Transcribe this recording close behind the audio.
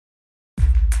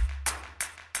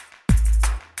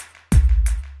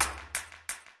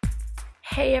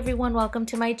Hey everyone, welcome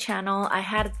to my channel. I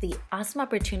had the awesome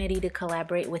opportunity to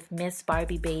collaborate with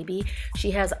MissBarbieBaby.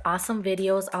 She has awesome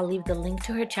videos. I'll leave the link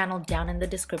to her channel down in the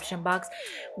description box.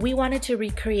 We wanted to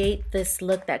recreate this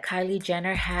look that Kylie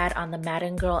Jenner had on the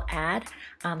Madden Girl ad.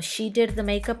 She did the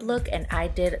makeup look and I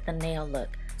did the nail look.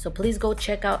 So please go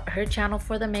check out her channel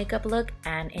for the makeup look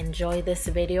and enjoy this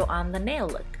video on the nail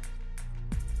look.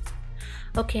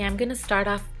 Okay, I'm gonna start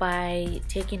off by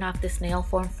taking off this nail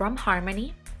form from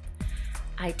Harmony.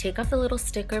 I take off the little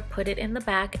sticker, put it in the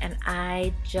back, and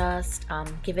I just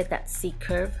give it that C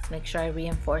curve, make sure I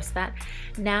reinforce that.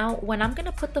 Now, when I'm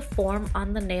gonna put the form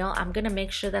on the nail, I'm gonna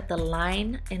make sure that the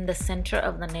line in the center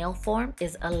of the nail form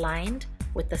is aligned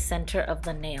with the center of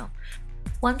the nail.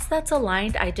 Once that's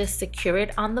aligned, I just secure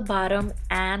it on the bottom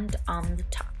and on the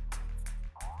top.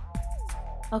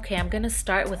 Okay, I'm gonna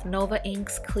start with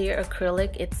NovaInc's clear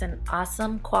acrylic. It's an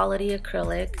awesome quality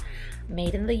acrylic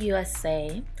made in the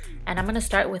USA. And I'm gonna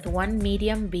start with one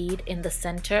medium bead in the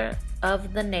center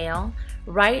of the nail,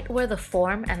 right where the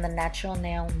form and the natural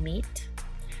nail meet.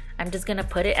 I'm just gonna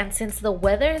put it, and since the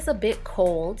weather is a bit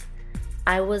cold,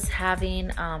 I was having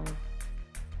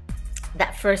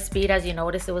that first bead, as you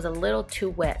notice, it was a little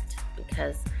too wet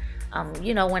because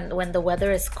you know, when the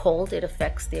weather is cold, it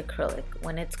affects the acrylic.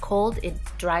 When it's cold, it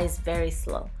dries very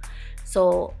slow.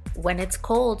 So when it's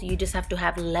cold, you just have to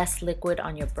have less liquid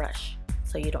on your brush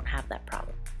so you don't have that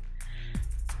problem.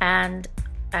 And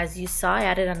as you saw, I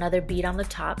added another bead on the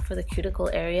top for the cuticle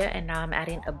area, and now I'm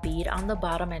adding a bead on the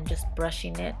bottom and just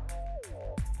brushing it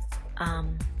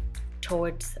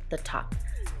towards the top.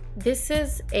 This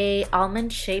is a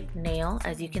almond shaped nail.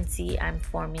 As you can see, I'm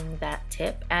forming that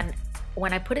tip, and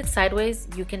when I put it sideways,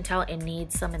 you can tell it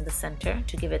needs some in the center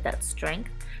to give it that strength.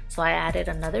 So I added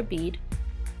another bead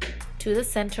to the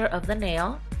center of the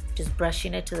nail, just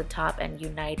brushing it to the top and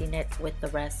uniting it with the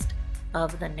rest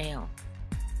of the nail.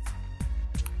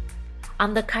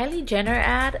 On the Kylie Jenner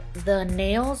ad, the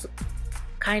nails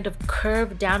kind of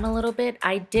curved down a little bit.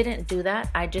 I didn't do that.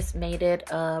 I just made it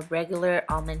a regular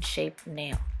almond shaped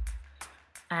nail.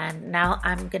 And now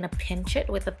I'm gonna pinch it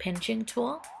with a pinching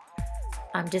tool.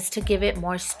 Just to give it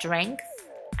more strength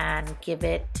and give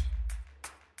it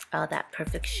that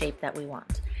perfect shape that we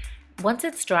want. Once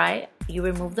it's dry, you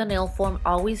remove the nail form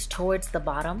always towards the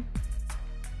bottom,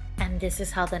 and this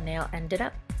is how the nail ended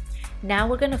up. Now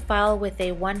we're going to file with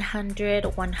a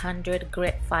 100-100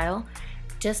 grit file,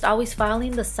 just always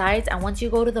filing the sides, and once you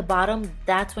go to the bottom,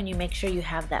 that's when you make sure you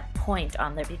have that point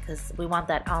on there because we want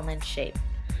that almond shape.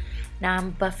 Now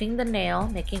I'm buffing the nail,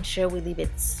 making sure we leave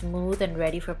it smooth and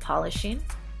ready for polishing.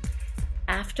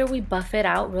 After we buff it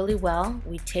out really well,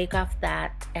 we take off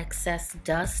that excess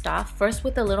dust off, first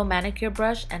with a little manicure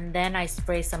brush, and then I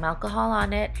spray some alcohol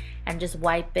on it and just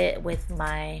wipe it with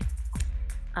my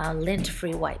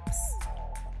lint-free wipes.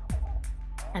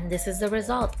 And this is the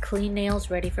result, clean nails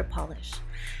ready for polish.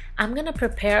 I'm gonna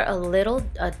prepare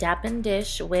a dampened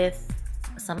dish with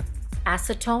some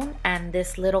acetone and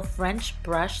this little French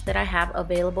brush that I have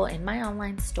available in my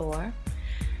online store.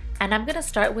 And I'm gonna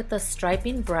start with the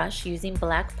striping brush using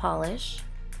black polish,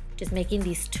 just making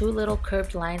these two little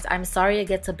curved lines. I'm sorry it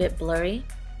gets a bit blurry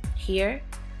here,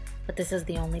 but this is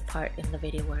the only part in the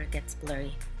video where it gets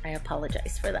blurry. I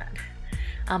apologize for that.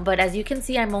 But as you can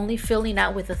see, I'm only filling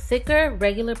out with a thicker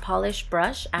regular polish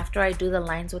brush. After I do the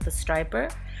lines with the striper,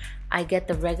 I get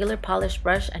the regular polish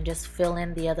brush and just fill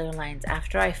in the other lines.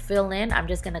 After I fill in, I'm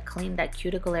just gonna clean that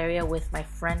cuticle area with my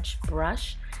French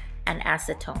brush and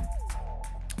acetone.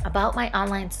 About my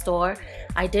online store,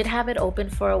 I did have it open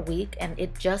for a week and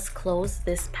it just closed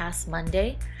this past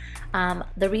Monday.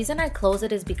 The reason I close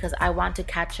it is because I want to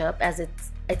catch up, as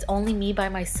it's only me by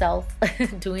myself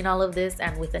doing all of this,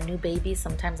 and with a new baby,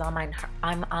 sometimes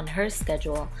I'm on her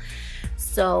schedule.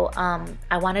 So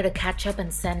I wanted to catch up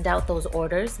and send out those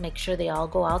orders, make sure they all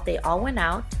go out. They all went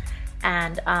out,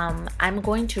 and I'm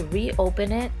going to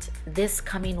reopen it this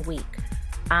coming week.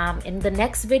 In the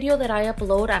next video that I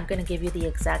upload, I'm going to give you the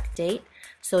exact date,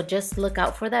 so just look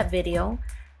out for that video,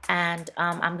 and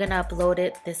I'm going to upload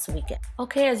it this weekend.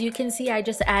 Okay, as you can see, I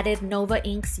just added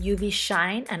NovaInc's UV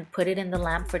Shine and put it in the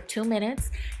lamp for 2 minutes,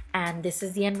 and this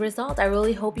is the end result. I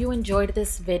really hope you enjoyed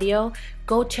this video.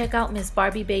 Go check out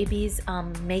MissBarbieBaby's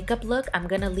makeup look. I'm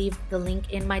going to leave the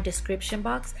link in my description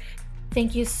box.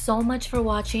 Thank you so much for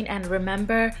watching, and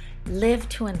remember, live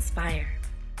to inspire.